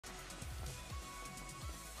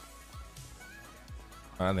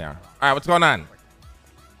They are. All right, what's going on?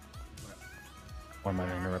 Or am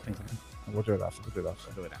I interrupting something? We'll do it after. We'll do it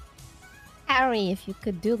after. Do it after. Harry, if you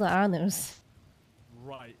could do the honors.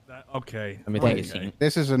 Right. Okay. Let me take a seat.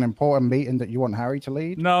 This is an important meeting that you want Harry to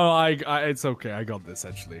lead? No, it's okay. I got this,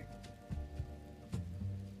 actually.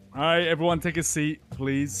 All right, everyone take a seat,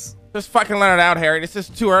 please. Just fucking let it out, Harry. This is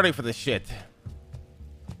too early for this shit.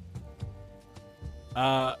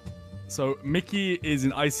 So Mickey is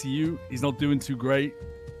in ICU. He's not doing too great.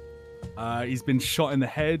 He's been shot in the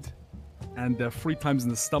head and 3 times in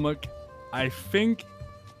the stomach. I think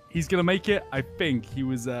he's gonna make it. I think he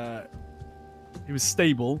was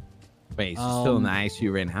stable. Wait, he's still in the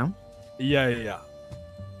ICU right now? Yeah.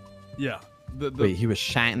 Wait, he was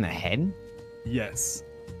shot in the head? Yes.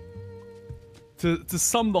 To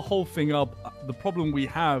sum the whole thing up, the problem we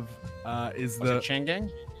have is Was it Chain Gang?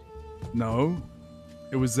 No,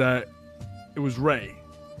 it was Ray,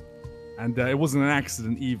 and it wasn't an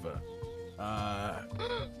accident either.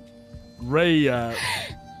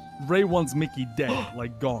 Ray wants Mickey dead,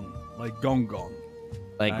 like gone. Like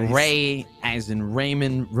Ray, as in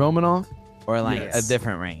Raymond Romanoff, or like Yes. a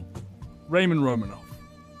different Ray? Raymond Romanoff.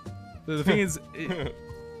 The thing is,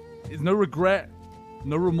 it's no regret,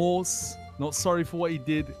 no remorse, not sorry for what he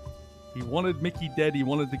did. He wanted Mickey dead, he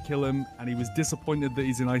wanted to kill him, and he was disappointed that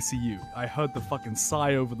he's in ICU. I heard the fucking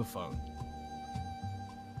sigh over the phone.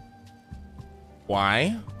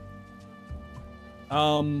 Why?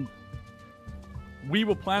 We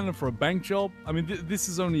were planning for a bank job. I mean, this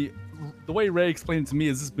is only... The way Ray explained it to me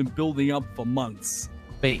is this has been building up for months.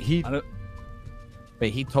 Wait, he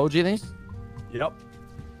told you this? Yep.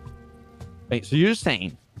 Wait, so you're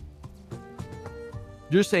saying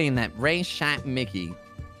that Ray shot Mickey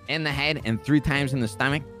in the head and 3 times in the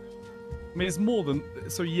stomach? I mean, it's more than...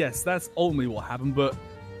 So, yes, that's only what happened, but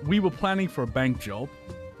we were planning for a bank job.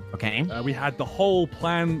 Okay. We had the whole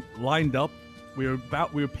plan lined up. We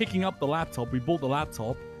were picking up the laptop. We bought the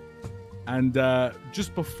laptop. And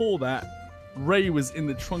just before that, Ray was in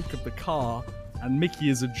the trunk of the car, and Mickey,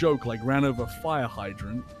 as a joke, like ran over a fire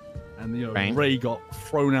hydrant, and Right. Ray got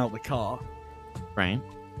thrown out the car. Right.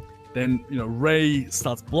 Then Ray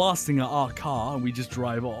starts blasting at our car, and we just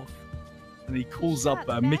drive off. And he calls up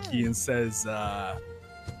Mickey and says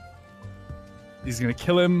he's gonna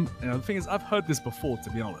kill him. The thing is, I've heard this before, to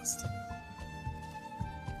be honest.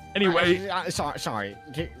 Anyway, Sorry.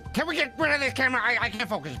 Can we get rid of this camera? I can't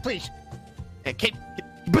focus, please.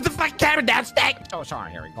 Put the fucking camera down, Stack! Oh,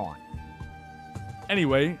 sorry, Harry. Go on.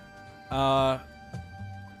 Anyway,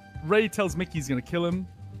 Ray tells Mickey he's gonna kill him.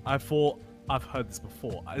 I thought, I've heard this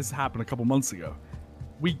before. This happened a couple months ago.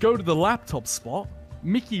 We go to the laptop spot.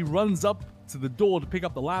 Mickey runs up to the door to pick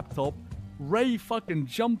up the laptop. Ray fucking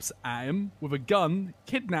jumps at him with a gun,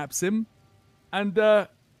 kidnaps him, and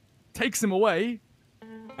takes him away,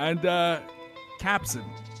 and caps him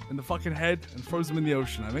in the fucking head and throws him in the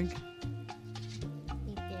ocean, I think.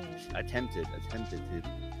 Attempted to.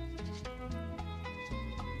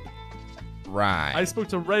 Right. I spoke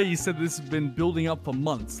to Ray. He said this has been building up for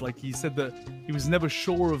months. Like, he said that he was never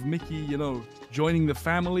sure of Mickey, joining the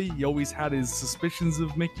family. He always had his suspicions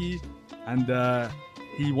of Mickey, and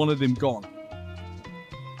he wanted him gone.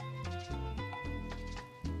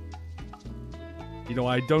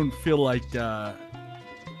 I don't feel like,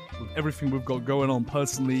 with everything we've got going on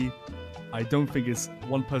personally, I don't think it's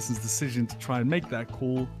one person's decision to try and make that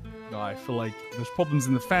call. I feel like there's problems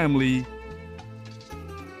in the family.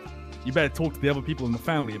 You better talk to the other people in the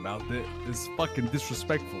family about it. It's fucking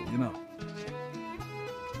disrespectful,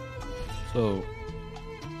 So,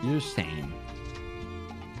 you're saying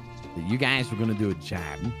that you guys were going to do a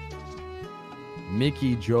job.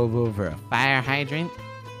 Mickey drove over a fire hydrant.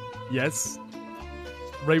 Yes.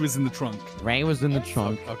 Ray was in the trunk. Ray was in the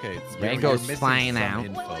trunk. Okay. Ray goes flying out.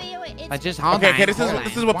 But just hold on. Okay, this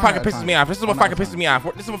is what fucking pisses me off. This is what fucking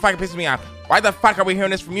pisses me off. Why the fuck are we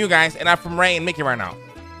hearing this from you guys and not from Ray and Mickey right now?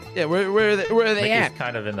 Yeah, where are they at? Mickey's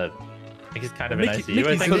kind of in ICU. Mickey's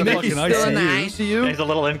I think Mickey's still in the ICU? He's a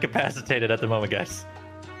little incapacitated at the moment, guys.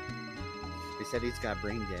 They said he's got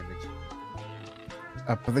brain damage.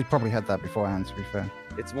 But they probably had that beforehand, to be fair.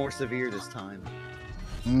 It's more severe this time.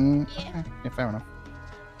 Yeah, fair enough.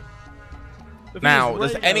 Now,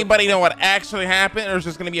 does anybody know what actually happened, or is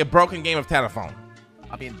this going to be a broken game of telephone?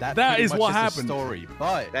 I mean, that is what happened. Story,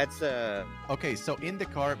 but that's okay. So in the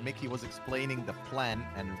car, Mickey was explaining the plan,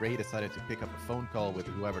 and Ray decided to pick up a phone call with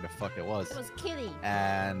whoever the fuck it was. It was Kitty.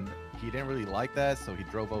 And he didn't really like that, so he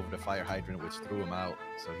drove over the fire hydrant, which threw him out,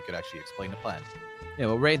 so he could actually explain the plan. Yeah,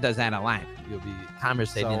 well, Ray does that a lot. You'll be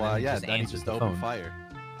conversating. So and yeah, just then he answers just the opened phone. fire,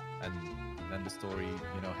 and then the story,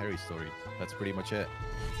 Harry's story. That's pretty much it.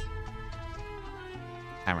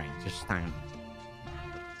 All right, just start.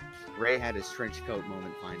 Ray had his trench coat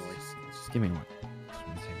moment finally. Just give me one. Just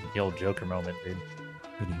 1 second. The old Joker moment, dude.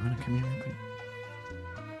 Dude, you want to come here real quick?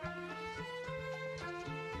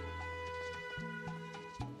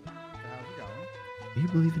 How's it going? Do you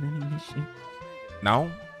believe in any of this shit?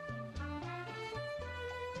 No.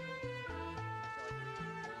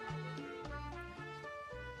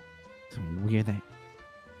 Some weird that.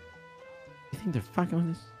 You think they're fucking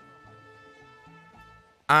with us?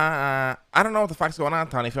 I don't know what the fuck's going on,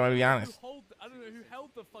 Tony, if you want to be honest. I don't know who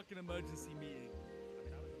held the fucking emergency meeting.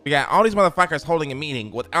 We got all these motherfuckers holding a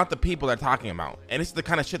meeting without the people they're talking about. And this is the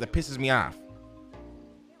kind of shit that pisses me off.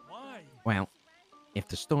 Why? Well, if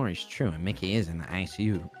the story's true and Mickey is in the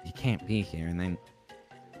ICU, he can't be here. And then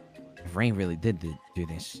if Ray really did do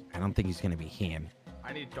this, I don't think he's going to be here.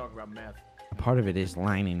 I need to talk about meth. A part of it is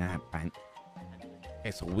lining up, but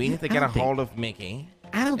Okay, so we need to get a hold of Mickey.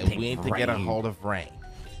 I don't And think we need to get a hold of Ray.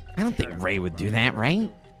 I don't think Ray would do that,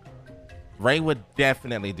 right? Ray would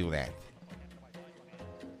definitely do that.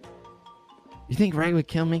 You think Ray would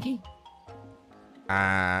kill Mickey? No,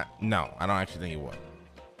 I don't actually think he would.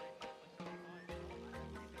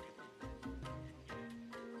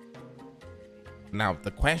 Now,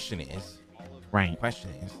 the question is, Right. where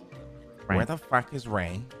Right. the fuck is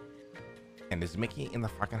Ray? And is Mickey in the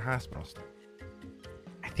fucking hospital still?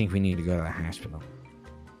 I think we need to go to the hospital.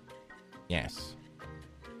 Yes.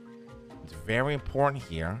 It's very important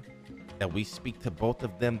here that we speak to both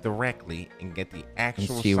of them directly and get the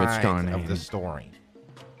actual see what's sides going of the on. story.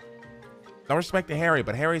 No respect to Harry,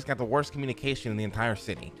 but Harry's got the worst communication in the entire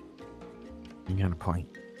city. You got a point.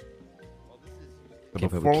 So Okay,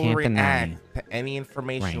 but we before we can't deny. react to any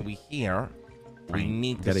information Right. we hear, we Right.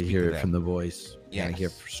 need to Gotta speak hear to it them. from the boys. Gotta hear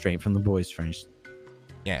Yes. straight from the boys first.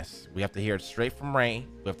 Yes, we have to hear it straight from Ray.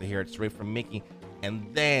 We have to hear it straight from Mickey,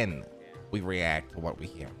 and then we react to what we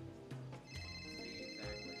hear.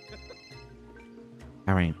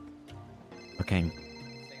 All right. Okay.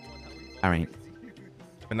 All right.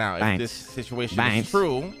 But now, if Thanks. this situation Thanks. is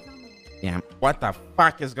true, Yeah. what the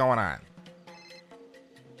fuck is going on?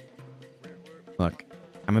 Look,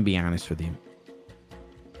 I'm gonna be honest with you,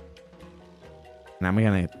 and I'm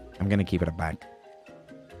gonna keep it a buck.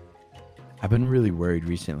 I've been really worried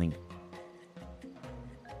recently.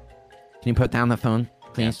 Can you put down the phone,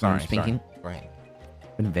 please? Yeah, sorry, when I'm speaking. sorry. Go ahead.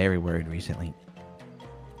 Been very worried recently.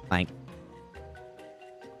 Like,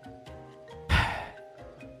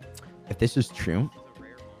 if this is true,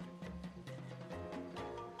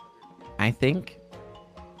 I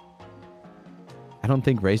don't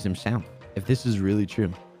think Ray's himself. If this is really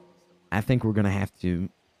true, I think we're gonna have to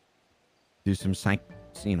do some some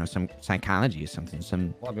psychology or something,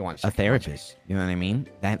 a therapist. You know what I mean?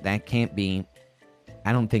 That can't be.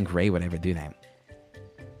 I don't think Ray would ever do that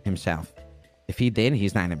himself. If he did,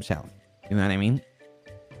 he's not himself. You know what I mean?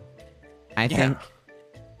 I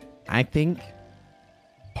think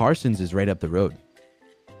Parsons is right up the road.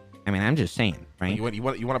 I mean, I'm just saying, right? You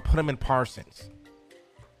want to put him in Parsons?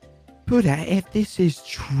 But if this is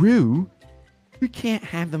true, we can't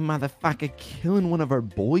have the motherfucker killing one of our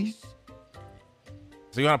boys.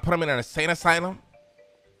 So you want to put him in an insane asylum?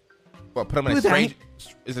 What? Put him in a But straight?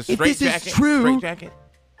 Is it if straight this jacket? is true, Straight jacket?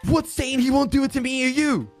 what's saying he won't do it to me or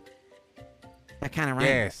you? That kind of right.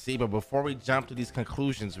 Yeah. See, but before we jump to these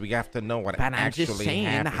conclusions, we have to know what But I'm actually just saying,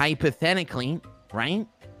 happened. hypothetically, right?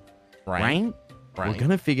 Right. We're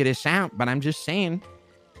gonna figure this out. But I'm just saying,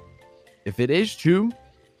 if it is true,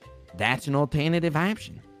 that's an alternative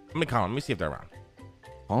option. Let me call him. Let me see if they're around.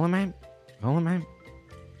 Call him out.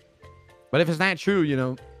 But if it's not true,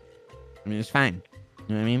 I mean, it's fine.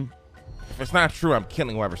 You know what I mean? If it's not true, I'm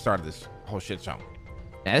killing whoever started this whole shit show.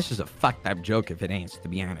 Yeah, this is a fucked up joke if it ain't, to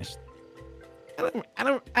be honest.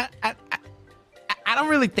 I don't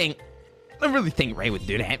really think Ray would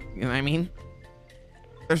do that. You know what I mean?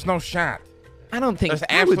 There's no shot. I don't think There's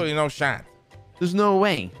I would- absolutely no shot. There's no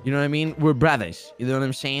way. You know what I mean? We're brothers. You know what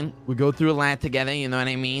I'm saying? We go through a lot together. You know what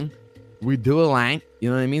I mean? We do a lot. You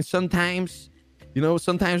know what I mean? Sometimes we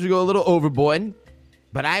go a little overboard,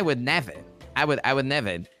 but I would never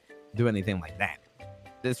do anything like that.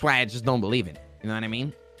 That's why I just don't believe it. You know what I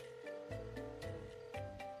mean?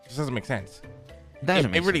 This doesn't make sense. It doesn't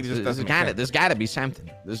It make really sense. just doesn't make sense. There's gotta be something.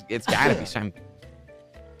 It's gotta be something.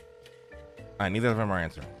 I neither of them are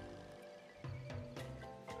answering.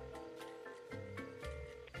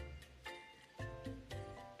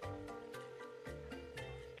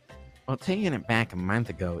 Well, taking it back a month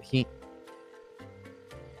ago,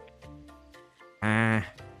 I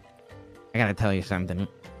gotta tell you something.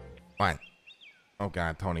 What? Oh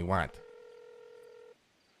God, Tony, what?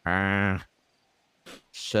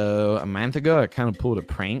 So a month ago, I kind of pulled a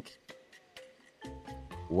prank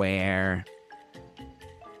where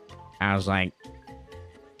I was like,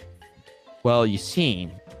 well, you see,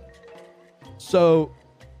 so,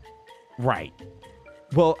 right.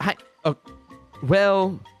 Well,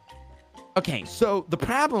 okay, so the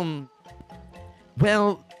problem,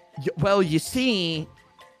 you see,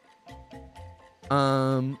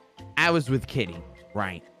 I was with Kitty,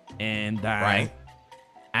 right? And, Right.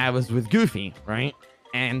 I was with Goofy, right?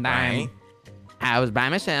 And, Right. I was by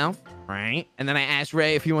myself, right? And then I asked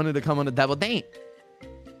Ray if he wanted to come on a double date.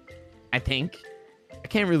 I think. I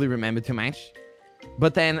can't really remember too much.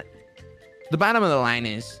 But then the bottom of the line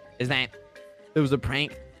is that it was a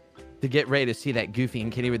prank to get Ray to see that Goofy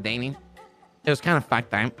and Kitty were dating. It was kind of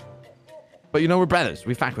fucked up. But, you know, we're brothers.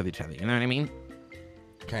 We fuck with each other. You know what I mean?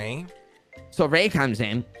 Okay. So Ray comes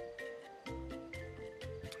in.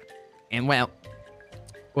 And, well,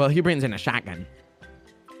 he brings in a shotgun.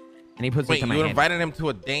 And he puts it Wait, to my you head. invited him to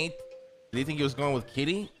a date? Did you think he was going with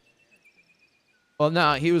Kitty? Well,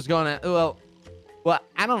 no, he was going to... Well,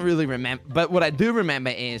 I don't really remember. But what I do remember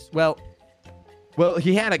is, well,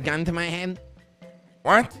 he had a gun to my head.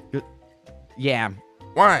 What? Yeah.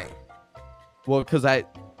 Why? Well, because I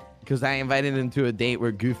invited him to a date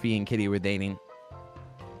where Goofy and Kitty were dating.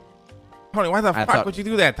 Tony, why the I fuck thought- would you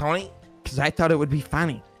do that, Tony? Because I thought it would be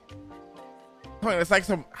funny. Tony, that's like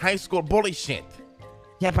some high school bully shit.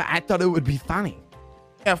 Yeah, but I thought it would be funny.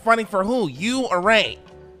 Yeah, funny for who? You or Ray?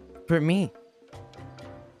 For me.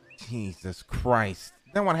 Jesus Christ.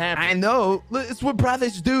 Then what happened? I know. It's what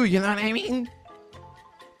brothers do, you know what I mean?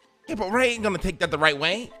 Yeah, but Ray ain't gonna take that the right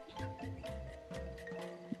way.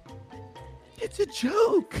 It's a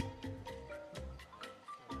joke.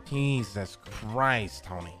 Jesus Christ,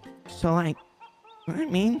 Tony. So, like, what I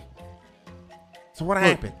mean? So what Look.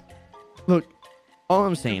 happened? Look, all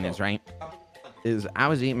I'm saying is, right, is I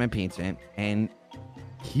was eating my pizza, and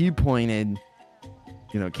he pointed,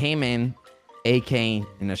 came in, AK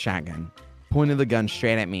and a shotgun, pointed the gun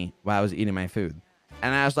straight at me while I was eating my food.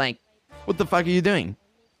 And I was like, what the fuck are you doing?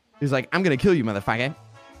 He's like, I'm gonna kill you, motherfucker.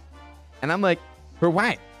 And I'm like, for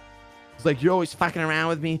what? He's like, you're always fucking around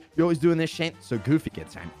with me. You're always doing this shit. So Goofy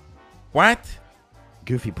gets in. What?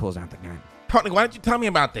 Goofy pulls out the gun. Tony, why didn't you tell me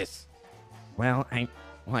about this? Well, I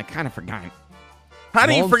kind of forgot. How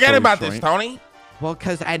do you Long forget story about short- this, Tony? Well,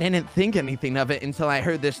 because I didn't think anything of it until I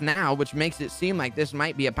heard this now, which makes it seem like this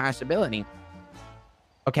might be a possibility.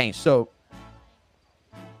 Okay, so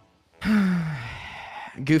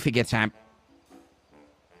Goofy gets up.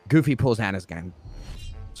 Goofy pulls out his gun.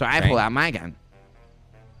 So I pull out my gun.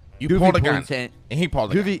 You Goofy pulled a gun, points it. and he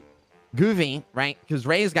pulled a gun. Goofy, right? Because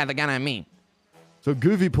Ray's got the gun on me. So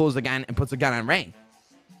Goofy pulls the gun and puts the gun on Ray.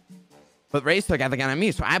 But Ray still got the gun on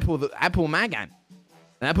me, so I pull my gun.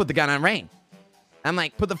 And I put the gun on Ray. I'm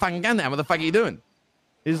like, put the fucking gun down. What the fuck are you doing?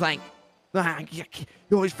 He's like, you're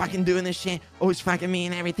always fucking doing this shit. Always fucking me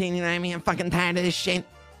and everything. You know what I mean? I'm fucking tired of this shit.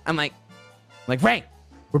 I'm like, Ray,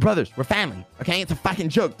 we're brothers. We're family. Okay? It's a fucking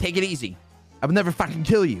joke. Take it easy. I would never fucking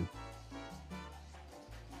kill you.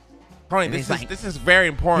 Tony, And this is very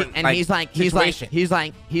important. He's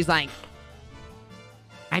like,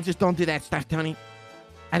 I just don't do that stuff, Tony.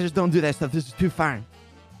 I just don't do that stuff. This is too far.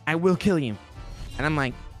 I will kill you. And I'm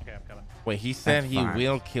like, Okay, I'm coming. Wait, he said That's he fine.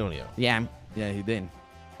 will kill you. yeah, he did.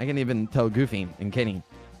 I can even tell Goofy and Kenny,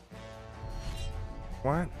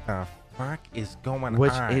 What the fuck is going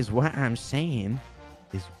which on? is what I'm saying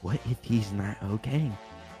is what if he's not okay?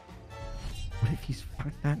 What if he's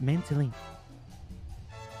fucked up mentally?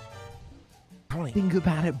 Tony, Think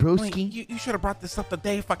about it, Tony, broski. you should have brought this up the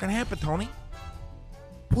day it fucking happened, Tony.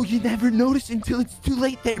 Well, you never notice until it's too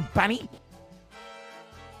late there, buddy.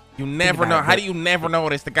 You never about know. it, How but- do you never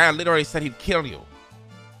notice? The guy literally said he'd kill you.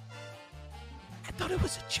 I thought it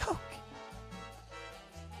was a joke.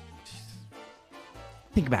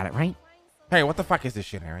 Think about it, right? Hey, what the fuck is this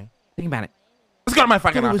shit, Harry? Think about it. Let's go to my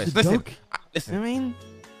fucking Thought it was office. a Listen, joke. listen. I mean,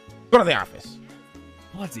 Go to the office.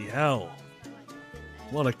 Bloody hell.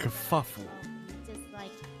 What a kerfuffle. Just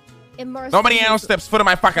like immerse. Nobody them else into steps foot in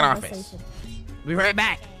my fucking office. conversation. be right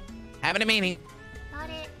back. Having a meeting.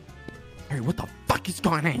 Hey, what the fuck is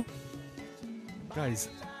going on? Guys,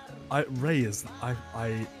 Ray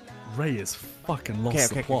is fucking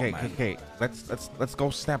lost the plot, man. Okay. Let's go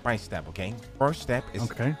step by step, okay? First step is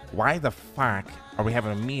Okay. why the fuck are we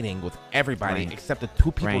having a meeting with everybody Right. except the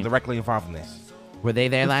two people Right. directly involved in this? Were they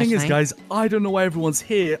there The last thing night? is, guys, I don't know why everyone's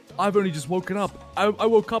here. I've only just woken up. I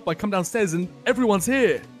woke up, I come downstairs, and everyone's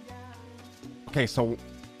here. Okay, so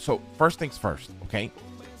first things first, okay?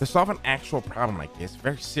 To solve an actual problem like this,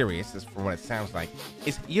 very serious, is from what it sounds like,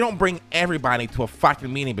 is you don't bring everybody to a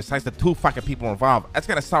fucking meeting besides the 2 fucking people involved. That's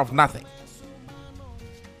gonna solve nothing.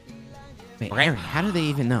 Wait, Okay. Aaron, how do they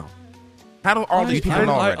even know? How do all these people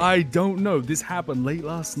know already? I don't know. This happened late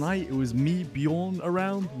last night. It was me, Bjorn,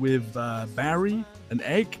 around with Barry and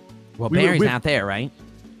Egg. Well, We were Barry's with- out there, right?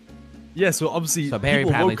 Yeah, so obviously So Barry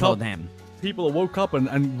people probably woke told up, them. People woke up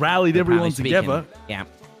and rallied They're everyone probably speaking. together. Yeah. Like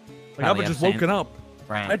I've Probably just upset. woken up.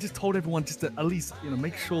 Right. I just told everyone just to at least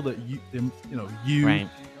make sure that you, Right.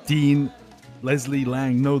 Dean, Leslie,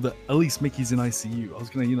 Lang know that at least Mickey's in ICU. I was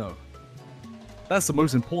gonna that's the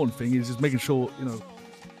most important thing is just making sure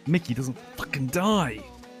Mickey doesn't fucking die.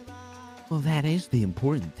 Well, that is the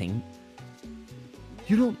important thing.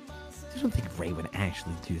 You don't think Ray would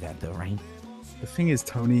actually do that, though, right? The thing is,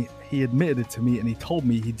 Tony, he admitted it to me and he told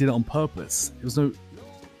me he did it on purpose. It was no. Okay.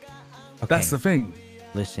 That's the thing.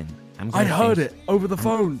 Listen, I heard it over the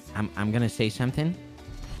phone. I'm gonna say something.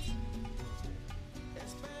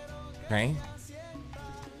 Okay.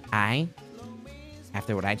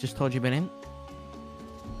 After what I just told you about him,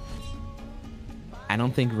 I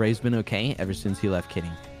don't think Ray's been okay ever since he left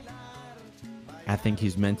Kidding. I think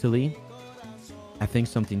he's mentally. I think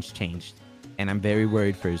something's changed, and I'm very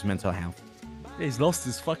worried for his mental health. Yeah, he's lost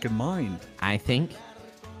his fucking mind. I think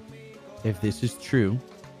if this is true,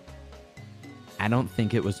 I don't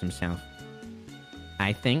think it was himself.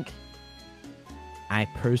 I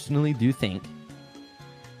personally do think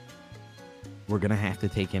we're gonna have to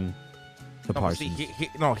take him to No, see,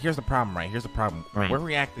 Parsons. here's the problem, right? Here's the problem. Right. We're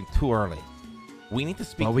reacting too early. We need to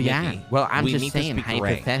speak Well, to we Mickey. are. Well, I'm We just need to saying, speak to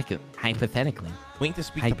Ray. hypothetically, We need to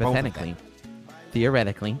speak to both of hypothetically, them.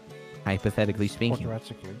 theoretically, hypothetically speaking.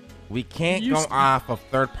 Theoretically. We can't You go sp- off of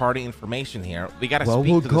third-party information here. We got to Well,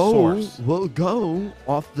 speak to the source. we'll go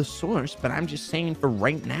off the source, but I'm just saying for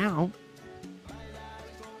right now.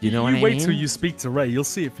 You know what I wait mean? till you speak to Ray. You'll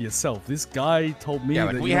see it for yourself. This guy told me Yeah,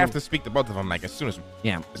 that like we have to speak to both of them like as soon as.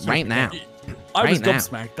 Yeah, as soon as right we now. can. I was right now.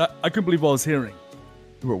 gobsmacked. I couldn't believe what I was hearing.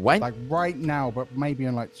 You were what? Like right now, but maybe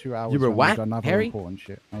in like 2 hours. You were when we've what, done other Harry? important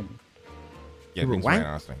shit. Maybe. Yeah, You were things what? right,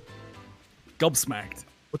 honestly. Gobsmacked.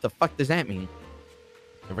 What the fuck does that mean?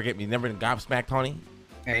 Ever get me never been gobsmacked, Tony?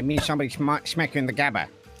 It means somebody smack you in the gabba.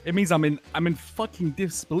 It means I'm in fucking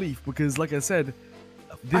disbelief because, like I said,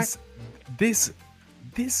 this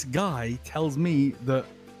guy tells me that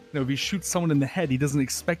if he shoots someone in the head, he doesn't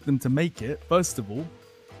expect them to make it. First of all,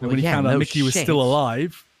 Well, when he yeah, found out no Mickey was shit. still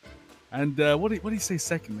alive, and what did he say?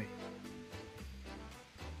 Secondly,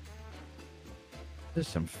 This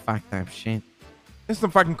is some fucked up shit. This is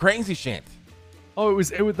some fucking crazy shit. oh, it was.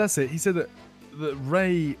 That's it. He said that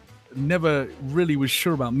Ray never really was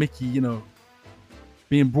sure about Mickey,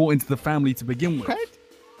 being brought into the family to begin with. What?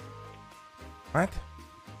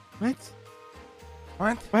 What? What?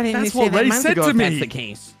 Why didn't That's you say what that Ray months said ago to if that's me. the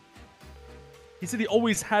case? He said he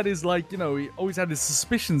always had his he always had his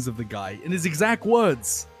suspicions of the guy. In his exact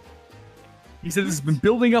words, he said this has been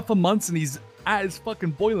building up for months, and he's at his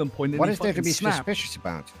fucking boiling point. And What he is there to fucking be snapped. suspicious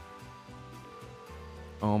about?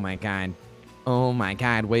 Oh my god. Oh my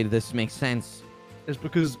god. Wait, this makes sense. It's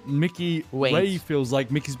because Wait. Ray feels like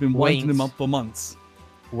Mickey's been winding him up for months.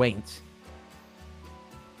 Wait.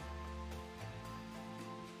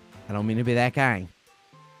 I don't mean to be that guy,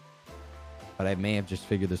 but I may have just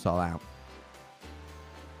figured this all out.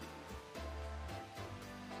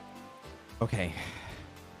 Okay.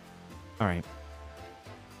 All right.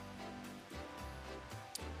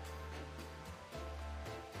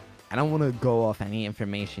 I don't want to go off any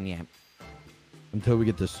information yet until we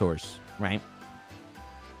get the source, right?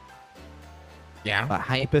 Yeah. But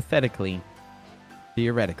hypothetically,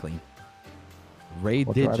 theoretically, Ray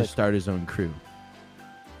Well, did theoretically. just start his own crew.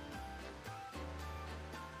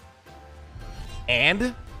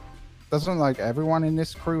 And Doesn't like everyone in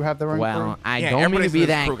this crew have their own Well, crew? I Yeah, don't mean everybody to be in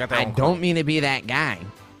this that. crew got their I own don't crew. mean to be that guy.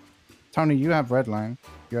 Tony, you have Red Line.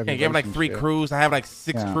 You have yeah, your you have like racing 3 shit. crews. I have like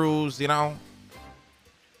 6 Yeah. crews. Yeah,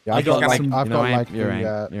 I I've got got like some- I've You know got what? like You're the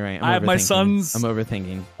right. You're right. I have my overthinking. sons. I'm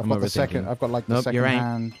overthinking. I've I'm got the second. overthinking. I've got like the Nope, second you're right.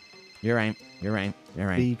 hand You're right. You're right. You're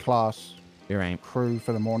right. B class You're right. crew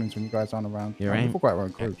for the mornings when you guys aren't around. You're We've right. all got our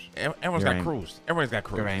own crews. Everyone's You're got right. crews. Everyone's got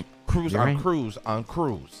crews. You're right. Crews You're on right. crews on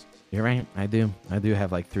crews. You're right. I do. I do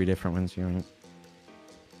have like 3 different ones. You're right.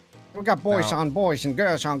 We got boys No. on boys and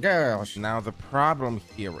girls on girls. Now the problem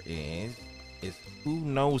here is who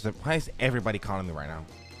knows it? Why is everybody calling me right now?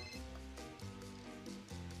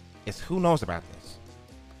 It's who knows about this.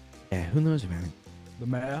 Yeah. Who knows about it? The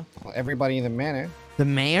mayor. Well, everybody in the manor. The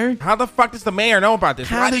mayor? How the fuck does the mayor know about this?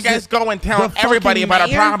 How Why do you does guys it- go and tell the everybody fucking about our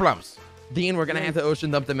mayor? problems? Dean, we're gonna have to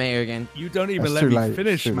ocean dump the mayor again. You don't even That's let too me late.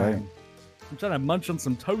 finish, It's too man. late. I'm trying to munch on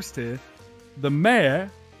some toast here. The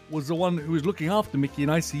mayor was the one who was looking after Mickey in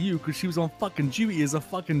ICU because she was on fucking duty as a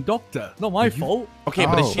fucking doctor. Not my fault. Okay,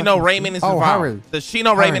 but does she know Raymond is involved? Harry. Does she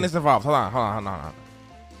know Harry. Raymond is involved? Hold on.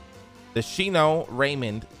 Does she know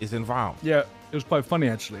Raymond is involved? Yeah, it was quite funny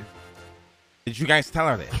actually. Did you guys tell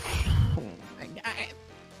her this?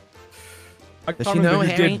 I Does can't she remember know who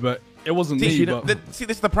Harry? did, but it wasn't See, me. But see,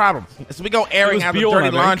 this is the problem. So we go airing was out the Bjorn, I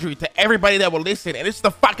dirty think. laundry to everybody that will listen, and this is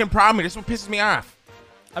the fucking problem here. This is what pisses me off.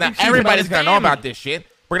 I Now think she's everybody's about gonna know family. about this shit.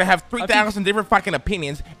 We're gonna have 3,000 different fucking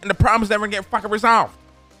opinions, and the problem's never gonna get fucking resolved.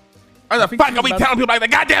 Or the think fuck she's are we about telling people like the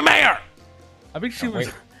goddamn mayor? I think she was.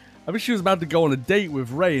 I think she was about to go on a date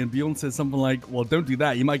with Ray, and Bjorn said something like, "Well, don't do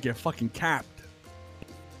that. You might get fucking capped."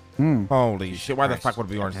 Holy shit! Why the fuck would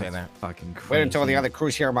Bjorn say that? Fucking crazy. Wait until the other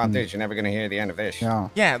crews hear about this. You're never gonna hear the end of this. Yeah.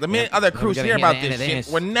 Yeah, the minute other crews gonna hear hear about the end this of shit,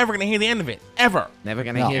 this. we're never gonna hear the end of it ever. Never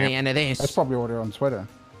gonna No. hear the end of That's this. probably what they're on Twitter.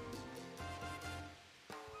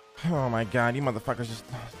 Oh my god, you motherfuckers just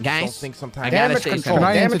Guys, don't think I sometimes. gotta Damage say control. Can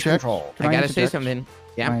I Damage interject? control. Can I gotta interject? say something. Can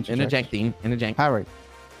I Yeah, interject? interjecting. Interject. Harry.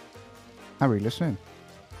 Harry, listen.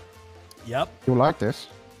 Yep. You'll like this.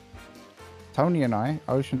 Tony and I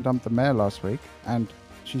ocean dumped the mayor last week, and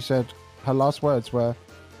she said her last words were,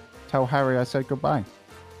 "Tell Harry I said goodbye."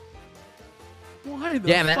 Why the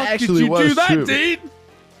Yeah, that fuck actually did you do was that, true. dude?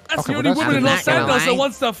 That's Okay, the well, only that's woman in I'm Los not gonna Santos that lie.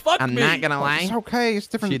 wants to fuck I'm me. not gonna lie. It's okay. It's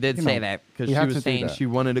different. She did you say know. that because We she had was to do saying that. she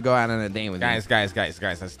wanted to go out on a date with Guys,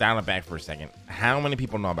 let's dial it back for a second. How many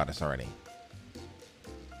people know about this already? me.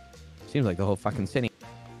 Seems like the whole fucking city.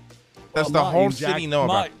 Does Well, the Marty whole and Jack- city know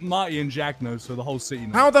about? Marty and Jack know, so the whole city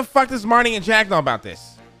knows. How the fuck does Marty and Jack know about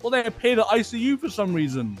this? Well, they paid the ICU for some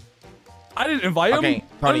reason. I didn't invite Okay, them.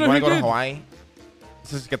 Tony, you want wanna go to Hawaii?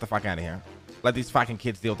 Let's just get the fuck out of here. Let these fucking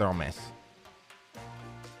kids deal with their own mess.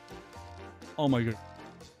 Oh my god.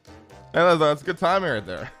 That's a good timing right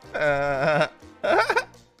there.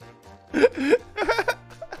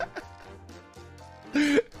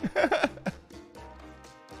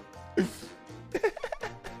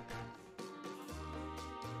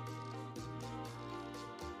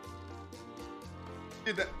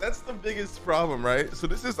 Dude, that's the biggest problem, right? So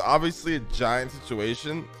this is obviously a giant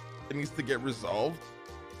situation. It needs to get resolved.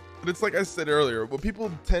 But it's like I said earlier, what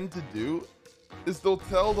people tend to do is they'll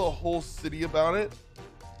tell the whole city about it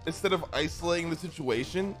instead of isolating the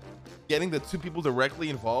situation, getting the two people directly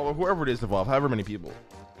involved, or whoever it is involved, however many people,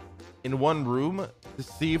 in one room to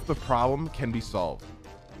see if the problem can be solved.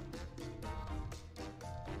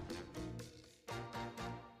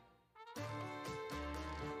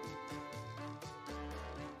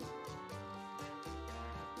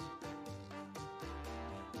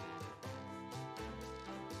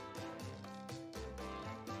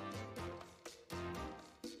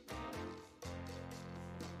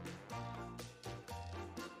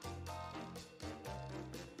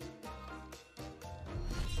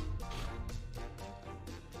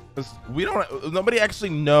 Nobody actually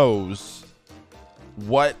knows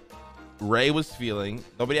what Ray was feeling.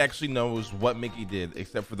 Nobody actually knows what Mickey did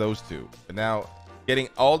except for those two. But now getting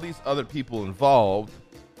all these other people involved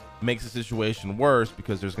makes the situation worse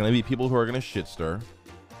because there's going to be people who are going to shit stir.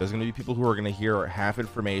 There's going to be people who are going to hear half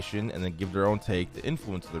information and then give their own take to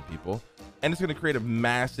influence other people. And it's going to create a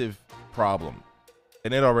massive problem.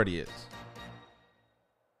 And it already is.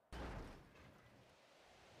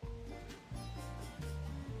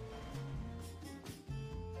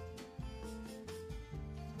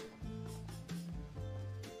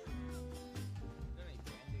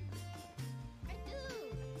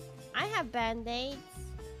 I have band-aids.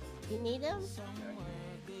 You need them?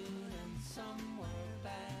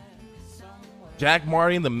 Jack,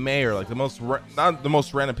 Marty, and the mayor, like the most, not the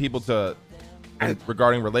most random people to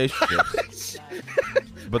regarding relationships,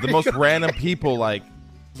 but the most random people. Like,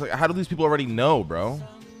 it's like, how do these people already know, bro?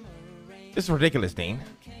 This is ridiculous, Dean.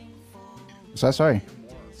 So sorry.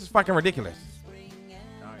 This is fucking ridiculous.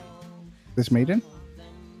 This meeting?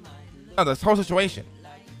 No, this whole situation.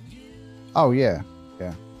 Oh yeah,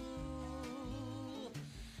 yeah.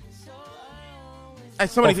 I had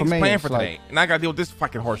so many Well, for things me, planned it's for today, and I gotta deal with this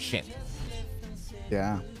fucking horse shit.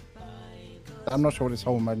 Yeah. I'm not sure what this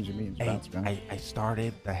whole emergency meeting's Hey, about, to be honest. I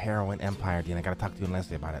started the heroin empire, Dean. I gotta talk to you and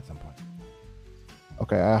Leslie about it at some point.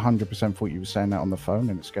 Okay, I 100% thought you were saying that on the phone,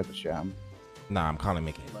 and it scared the shit out of me. Nah, I'm calling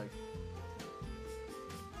Mickey. All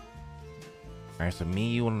right, so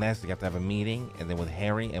me, you, and Leslie have to have a meeting, and then with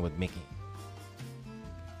Harry and with Mickey.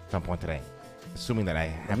 At some point today. Assuming that I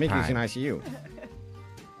have Mickey's time. in ICU.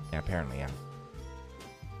 Yeah, apparently, yeah.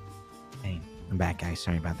 Hey, I'm back, guys.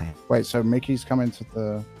 Sorry about that. Wait, so Mickey's coming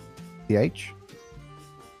to the H?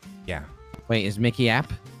 Yeah. Wait, is Mickey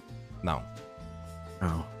app? No.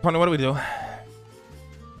 Oh. Tony, what do we do?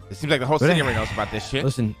 It seems like the whole city already knows about this shit.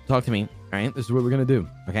 Listen, talk to me. All right, this is what we're gonna do.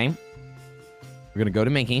 Okay, we're gonna go to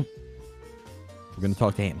Mickey. We're gonna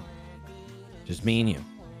talk to him. Just me and you.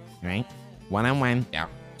 All right, 1-on-1. Yeah.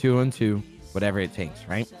 2-on-2. Whatever it takes.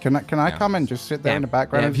 Right. Can I come and just sit there in the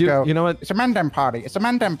background and if just go? you know what? It's a Mandem party. It's a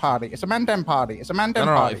Mandem party. It's a Mandem party. It's a Mandem No,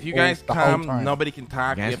 party. if you all guys the whole come, time. nobody can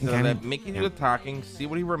talk. We You have guys to can let come. Mickey do the talking, see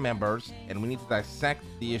what he remembers, and we need to dissect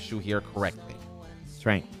the issue here correctly. That's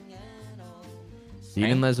right.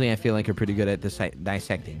 Even Leslie, I feel like are pretty good at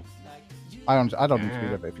dissecting. I don't need to be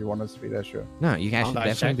there, but if you want us to be there, sure. No, you guys should I'll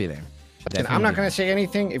definitely dissect. be there. Listen, I'm not going to say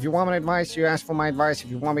anything. If you want my advice, you ask for my advice.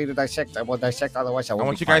 If you want me to dissect, I will dissect. Otherwise, I I will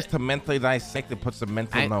want be you guys quiet. to mentally dissect and put some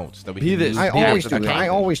mental notes that we be can this. use. I Yeah, always okay. do that. I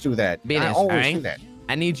always do that. Be I this, always alright? do that.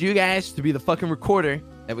 I need you guys to be the fucking recorder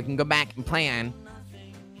that we can go back and play on.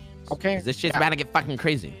 Okay. 'Cause this shit's about to get fucking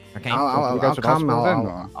crazy. Okay. I'll we go to the come. hospital then,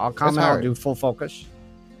 or- I'll come. Let's And I'll hurry. do full focus.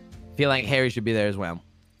 Feel like Harry should be there as well.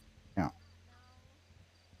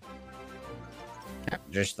 Yeah,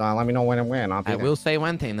 just let me know when and when. I'll be I there. will say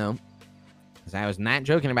one thing though, because I was not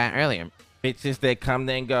joking about earlier. Bitches, they come,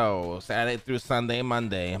 then go. Saturday through Sunday,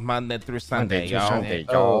 Monday through Sunday, Monday to yo. Sunday,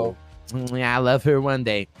 Oh. yo. Yeah, I love her one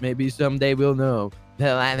day. Maybe someday we'll know.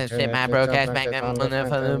 Till I done shit my broadcast back then on the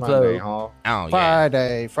fucking flow. Oh,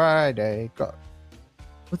 yeah. Friday. Go.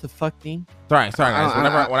 What the fuck, Dean? Sorry, guys.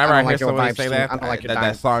 Whenever I don't hear like your somebody vibes, say Steve. that, I don't like your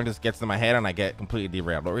that vibes. song just gets in my head and I get completely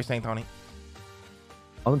derailed. What were you saying, Tony?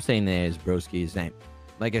 All I'm saying there is, broski, is that,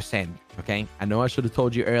 like I said, okay? I know I should have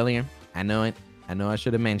told you earlier. I know it. I know I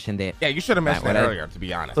should have mentioned it. Yeah, you should have mentioned Right, that what I- earlier, to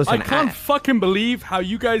be honest. Listen, I can't fucking believe how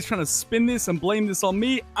you guys trying to spin this and blame this on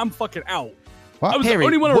me. I'm fucking out. What? I was Harry, the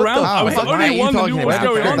only one what the around. I was the fuck are only you one that talking knew what was about?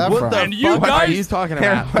 going Where on. did that from? And you What are you guys, talking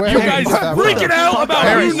about? you guys freaking out about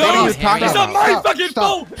Harry, who knows. stop, It's not my stop, fucking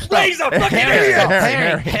stop, fault. Ray's a fucking Harry,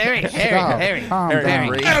 idiot. Harry. Calm Harry, down.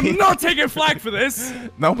 Harry. I am not taking flag for this.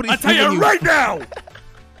 Nobody's I tell giving you right now.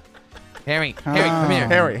 Harry, come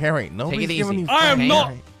here. Harry, nobody's it giving easy. you I am Okay.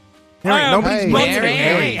 not. Harry, I am nobody's Hey,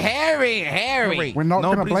 blaming you, Harry. We're not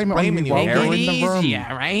going to Nobody's blame it on blaming you you, while Take we're it in the room. easy,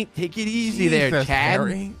 all right? Take it easy there, Jesus, Chad.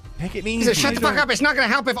 Harry. Take it He easy. said, shut the fuck up. It's not going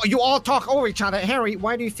to help if you all talk over each other. Harry,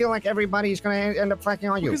 why do you feel like everybody's going to end up fucking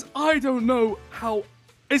on you? Because I don't know how.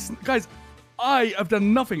 Guys, I have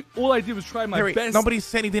done nothing. All I did was try my Harry, best. nobody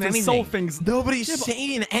said he did to anything. solve things. Nobody's Yeah, but-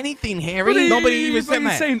 saying anything, But Harry. he- Nobody even but said he's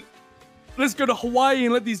that. saying, let's go to Hawaii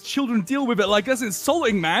and let these children deal with it. Like, that's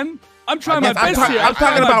insulting, man. I'm trying my I'm best talking- here. I'm I tried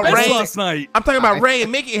talking my about best Ray. last night. I'm talking about Ray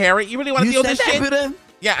and Mickey, Harry. You really want to You deal said with this that, shit? Buddha?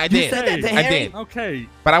 Yeah, I You did. said that to I Harry? did. Okay.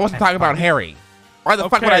 But I wasn't talking about Harry. Why the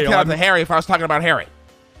fuck would I Okay, tell it to I'm- Harry if I was talking about Harry?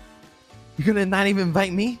 You're gonna not even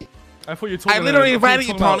invite me? I thought you were talking literally about, invited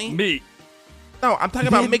you, Tony. Me. No, I'm talking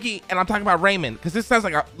about Mickey and I'm talking about Raymond because this sounds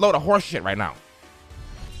like a load of horse shit right now.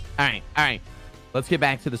 All right. Let's get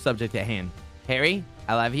back to the subject at hand. Harry,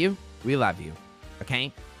 I love you. We love you.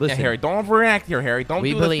 Okay? Listen, Yeah, Harry, don't overreact here, Harry. Don't We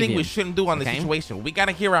do the believe thing you. we shouldn't do on this Okay? situation. We got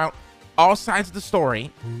to hear out all sides of the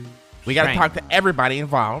story. We got to Right. talk to everybody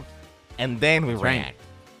involved, and then we That's right. react.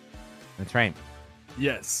 That's right.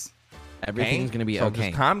 Yes. Everything's Okay? gonna be so okay.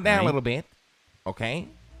 Just calm down right? a little bit, okay?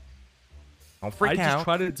 Don't freak I out. just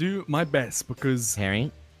try to do my best because,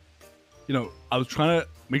 Harry, I was trying to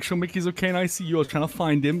make sure Mickey's okay in ICU. I was trying to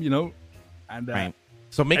find him, and Right.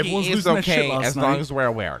 So Mickey Everyone's is losing their shit okay last as long night. as we're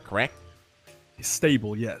aware, correct? he's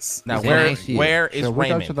stable, yes. Now, He's in where ICU. where is So we go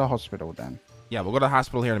Raymond? to the hospital then. Yeah, we'll go to the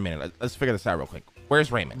hospital here in a minute. Let's figure this out real quick.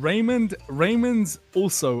 Where's Raymond? Raymond's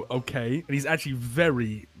also okay, and he's actually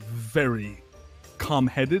very, very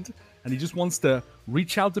calm-headed, and he just wants to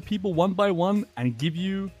reach out to people one by one and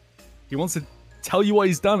he wants to tell you what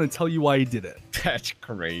he's done and tell you why he did it. That's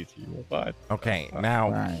crazy. What? Okay, now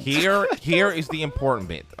Right. here is the important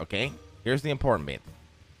bit, okay? Here's the important bit.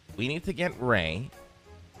 We need to get Ray,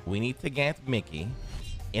 we need to get Mickey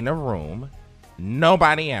in a room,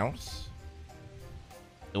 nobody else.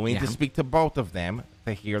 And we need to Yeah. speak to both of them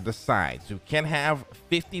to hear the sides. You can't have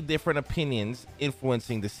 50 different opinions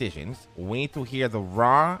influencing decisions. We need to hear the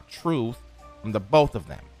raw truth from the both of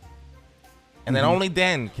them. And then only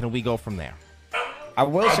then can we go from there. I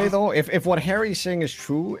will say though, if what Harry's saying is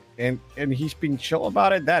true and he's being chill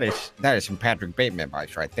about it, that is some Patrick Bateman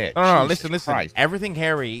vibes right there. No, Jesus listen. Christ. Everything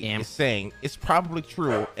Harry Yeah. is saying is probably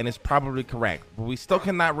true and is probably correct, but we still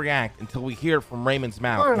cannot react until we hear it from Raymond's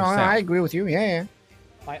mouth. No, himself. I agree with you. Yeah.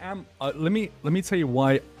 I am. Let me tell you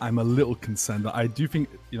why I'm a little concerned. I do think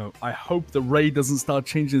I hope that Ray doesn't start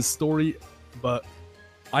changing his story, but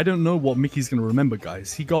I don't know what Mickey's gonna remember,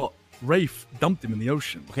 guys. He got Rafe dumped him in the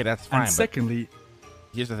ocean. Okay, that's fine. And but secondly,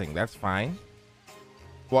 here's the thing. That's fine.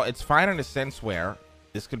 Well, it's fine in a sense where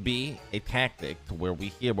this could be a tactic to where we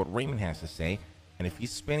hear what Raymond has to say, And if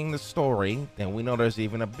he's spinning the story, then we know there's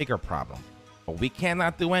even a bigger problem. But we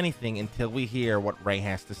cannot do anything until we hear what Ray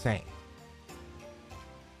has to say.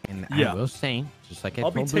 And Yeah. I will say, just like I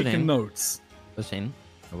I'll be told taking Boudin, notes. listen,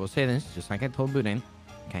 I will say this, just like I told Boudin,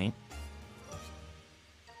 okay?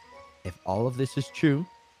 If all of this is true,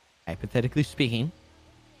 hypothetically speaking,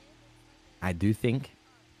 I do think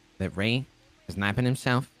that Ray has not been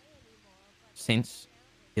himself since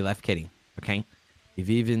he left Kitty, okay?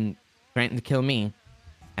 You've even threatened to kill me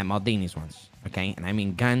at Maldini's once, okay? And I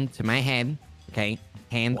mean gun to my head, okay?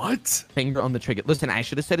 Hand, What? finger on the trigger. Listen, I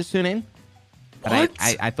should have said it sooner, but What?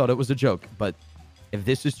 I thought it was a joke. But if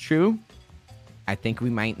this is true, I think we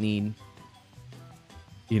might need,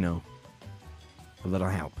 you know, a little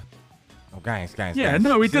help. Oh, guys. Yeah,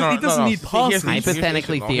 no, he doesn't need see, passes.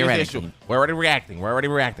 Hypothetically, here's the issue. theoretically. We're already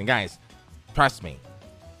reacting, guys. Trust me,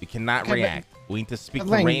 we cannot Okay, but- react. We need to speak to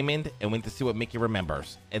Lang- Raymond, and we need to see what Mickey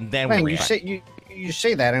remembers, and then Lang, we you react. say you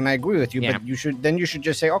say that, and I agree with you. Yeah. But you should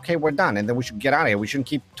just say, okay, we're done, and then we should get out of here. We shouldn't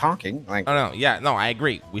keep talking. Like, Oh no, I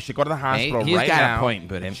agree. We should go to the hospital he's right got a now. point,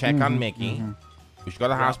 but and check on Mickey. We should go to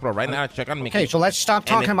the hospital right now to check on Mickey. okay, so let's stop And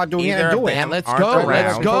talking if about doing it either and of do it. them let's aren't go, let's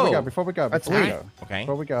around- go. Before we go. Let's Before we leave. go. Okay.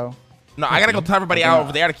 Before we go. No, I gotta go tell everybody out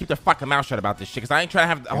over there to keep their fucking mouth shut about this shit, because I ain't trying to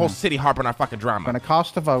have the whole city harping on fucking I'm drama. gonna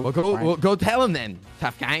cast a vote. right? Well, go tell him then,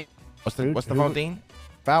 tough guy. What's the Who- vote, Dean?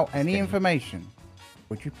 Without any information,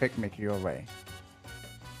 would you pick Mickey or Ray?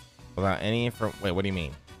 Without any info. Wait, what do you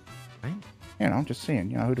mean? You know, I'm just seeing.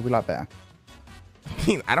 You know, who do we like better?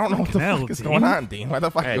 Dean, I don't know what the Fucking hell, fuck is Dean. going on, Dean. Why the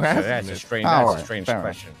fuck you asking That's a this? strange. Oh, That's alright, a strange fair enough.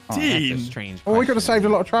 question. All right. That's a Dean. strange Well, we could have question. saved a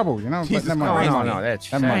lot of trouble, you know. Jesus But never Christ. mind. No,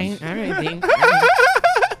 that's Never All mind. right, all right, Dean. All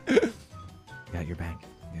right. Got your back.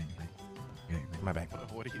 My bad.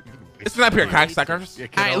 What do you mean? Listen up here, cocksuckers.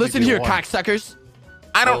 It can All right, only listen be here, one. cocksuckers.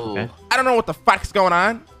 I don't know what the fuck's going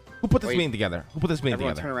on. Who put this Wait. meeting together? Who put this meeting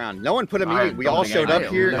Everyone turn together? around. No one put a I meeting. We all don't think showed I up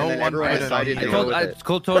did. here, No and then one everyone put a decided to meeting. go with it.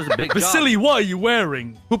 Kultor's a big Vasily, what are you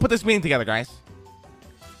wearing? Who put this meeting together, guys?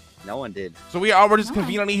 No one did. So we all were just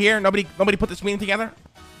conveniently here. Nobody put this meeting together.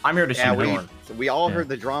 I'm here to see Yeah, Horn. we all heard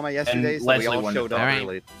the drama yesterday, so we Leslie all wanted showed to- up All right.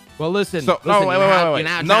 early. Well, listen. So listen, wait. you know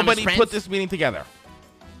how Nobody Thomas put friends- this meeting together.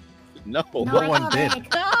 No. No one did.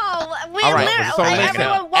 No, we All right, literally, so listen.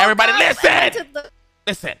 everyone woke Everybody up listen! to the-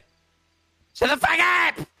 Listen. Shut the fuck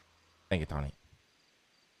up! Thank you, Tony.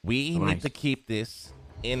 We Nice. need to keep this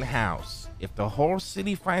in house. If the whole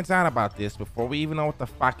city finds out about this before we even know what the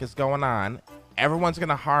fuck is going on, everyone's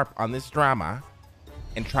gonna harp on this drama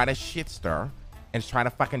and try to shit stir and try to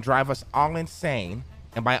fucking drive us all insane.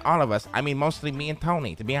 And by all of us, I mean mostly me and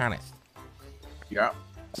Tony, to be honest. Yeah.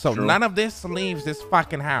 So True. none of this leaves this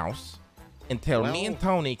fucking house until me Well- and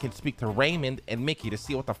Tony can speak to Raymond and Mickey to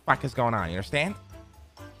see what the fuck is going on. You understand?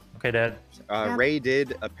 Okay, Dad. Ray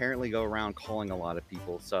did apparently go around calling a lot of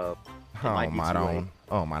people, so it Oh might be my too late. own.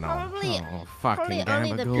 Oh my own. Probably, Oh, fucking probably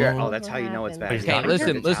only the gabagool. people Oh, that's how you know it's bad. Please, He's not listen,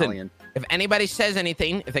 even listen. Italian. If anybody says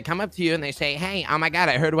anything, if they come up to you and they say, "Hey, oh my God,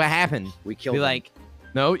 I heard what happened," We killed be him. like,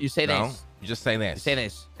 "No, you say No, this. you just say this. You say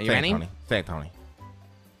this. Are you Say it, ready? Tony. Say it, Tony.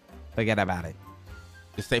 Forget about it.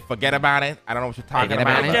 Just say forget about it. I don't know what you're talking Forget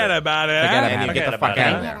about. about it. Forget about it. Forget huh? And you about get the Forget fuck about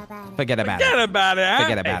out it. of there. Forget about Forget it. about it. huh?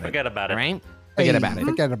 Forget about Hey, it. forget about it. All right? Forget about it.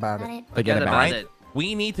 Forget about it. Forget about Right? it.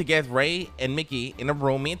 We need to get Ray and Mickey in a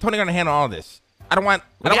room. Me and Tony are gonna handle all this. I don't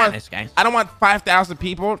We got want this, guys. I don't want 5,000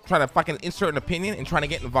 people trying to fucking insert an opinion and trying to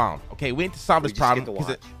get involved. Okay, we need to solve We this just problem. get to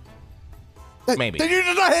 'cause watch. Maybe. Did you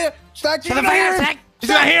just not hear? Stack, you Shut the not fuck hear up, him? Zach. He's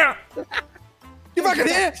not here. You fucking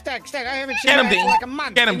hear? Stack. I haven't seen Get him, that in Dean. like a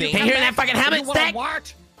month. Get him, Can Dean. you Can come you hear back? that fucking You helmet, wanna Stack?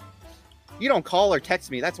 what? You don't call or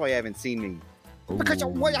text me. That's why you haven't seen me. Because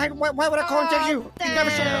why would I contact you? You never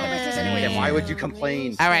show me the messages anyway. Then why would you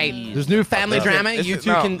complain? All right, there's new family drama. You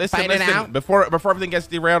two can fight it out. Before everything gets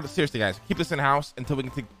derailed, seriously, guys, keep this in house until we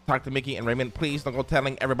can talk to Mickey and Raymond. Please don't go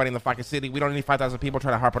telling everybody in the fucking city. We don't need 5,000 people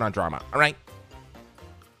trying to harp on drama. All right?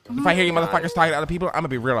 If I hear you motherfuckers talking to other people, I'm gonna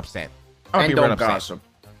be real upset. I'm gonna And be real don't upset. gossip.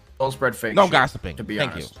 Don't spread fake No shit, gossiping. to be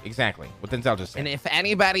Thank honest. you. Exactly. What Denzel just said. And if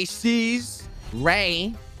anybody sees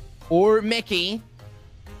Ray or Mickey,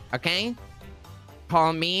 okay,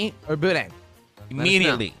 call me or Boudin.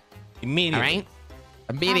 Immediately. All Immediately. right?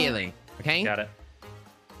 Immediately. Okay? Got it.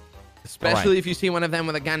 Especially if you see one of them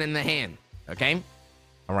with a gun in the hand. Okay?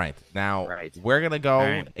 All right. Now, Right. we're going to go All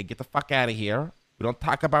right. and get the fuck out of here. We don't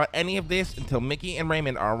talk about any of this until Mickey and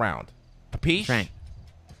Raymond are around. Capiche? Right.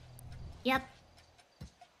 Yep.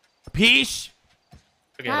 Capiche?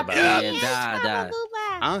 Forget about Happy it. Booba.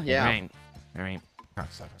 Huh? Yeah. All right. All right.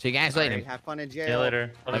 Cocksucker. See you guys All later. right, have fun in jail. See you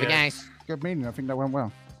later. Love you guys. Good meeting. I think that went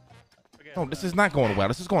well. No, this is not going well.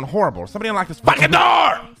 This is going horrible. Somebody unlock this fucking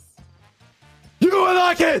door! You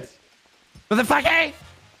unlock it! Motherfucker!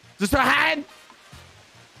 Just for hide?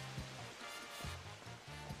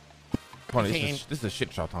 Tony, this is a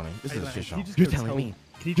shit show, Tony. This is a shit show. You're telling me.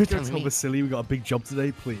 Can you You're just go telling tell me. Vasily we got a big job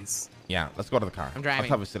today, please? Yeah, let's go to the car. I'm driving. I'll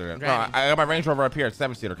tell Vasily that. I'm No, driving. I got my Range Rover up here. It's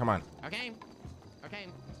 7-seater. Come on. Okay. Okay.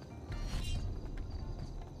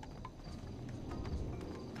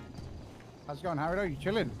 How's it going, Harry? You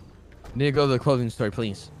chilling? Need to go to the clothing store,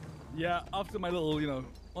 please. Yeah, after my little,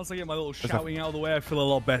 once I get my little shouting out of the way, I feel a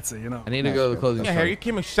lot better, I need to go to the clothing Yeah, store. Harry, you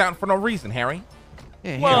came and shouting for no reason, Harry.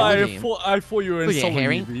 Yeah, Well, Harry, look at you. I thought you were Look at insulting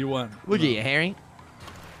Harry. me, but you weren't. Look at you, Harry.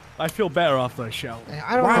 I feel better after I shout.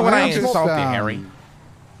 I don't Why know. would I I'm just- insult you, Harry?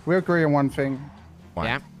 We agree on one thing. What?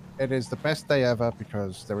 Yeah. It is the best day ever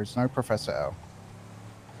because there is no Professor L.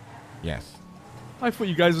 Yes. I thought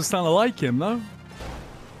you guys were starting to like him, no?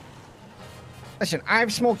 Listen,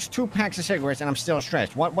 I've smoked 2 packs of cigarettes and I'm still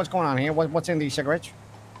stressed. What's going on here? What's in these cigarettes?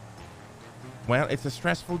 Well, it's a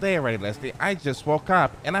stressful day already, Leslie. I just woke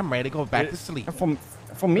up and I'm ready to go back to sleep.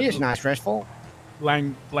 For me, it's not stressful.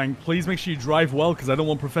 Lang, please make sure you drive well, because I don't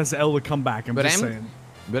want Professor L to come back. I'm But just I'm- saying.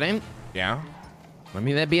 But I'm, Yeah? let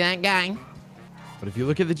me be that guy. But if you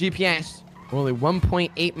look at the GPS, we're only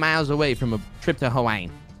 1.8 miles away from a trip to Hawaii.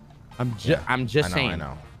 I'm just saying. I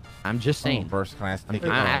know. I'm just saying. First class ticket.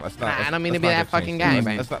 I- No, let's I don't mean to let's be not that get fucking changed.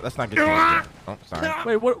 guy, Let's- man. Let's not get changed. Oh,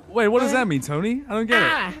 sorry. Wait, what does that mean, Tony? I don't get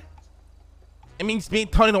it. It means me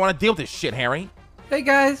and Tony don't want to deal with this shit, Harry. Hey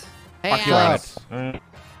guys. Hey, Fuck you, Alex. Alex.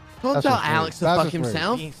 Don't That's tell just rude. Alex to That's fuck just rude.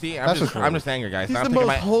 himself. See, That's just I'm just angry, guys. He's I'm the taking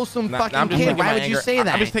most wholesome No, fucking I'm just kid. taking Why my would you anger- say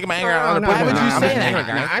that? I'm just taking my anger out on the Why would you I'm say just that? angry,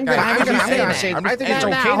 guys. I'm Guys, gonna Why would you say say that? I think No, it's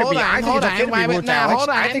no, okay to hold be. on, I think hold it's okay on. to Why be would- rude to no, Alex. hold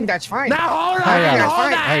I on. think that's fine. No, hold on, Hey, that's hold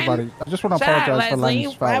fine. on. Hey, buddy. I just want to Shut up, apologize for Leslie.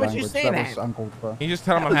 Lang's Why foul would you language. say That that? was uncalled for. Can you just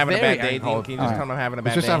tell him I'm That was having a very bad day? Can you uncalled just for. tell him I'm having a He's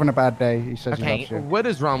bad just day? having a bad day. He says he Okay, loves you. what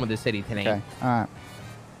is wrong with the city today? Okay, all right.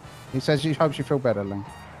 He says he hopes you feel better, Lang.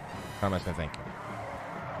 I'm not saying thank you.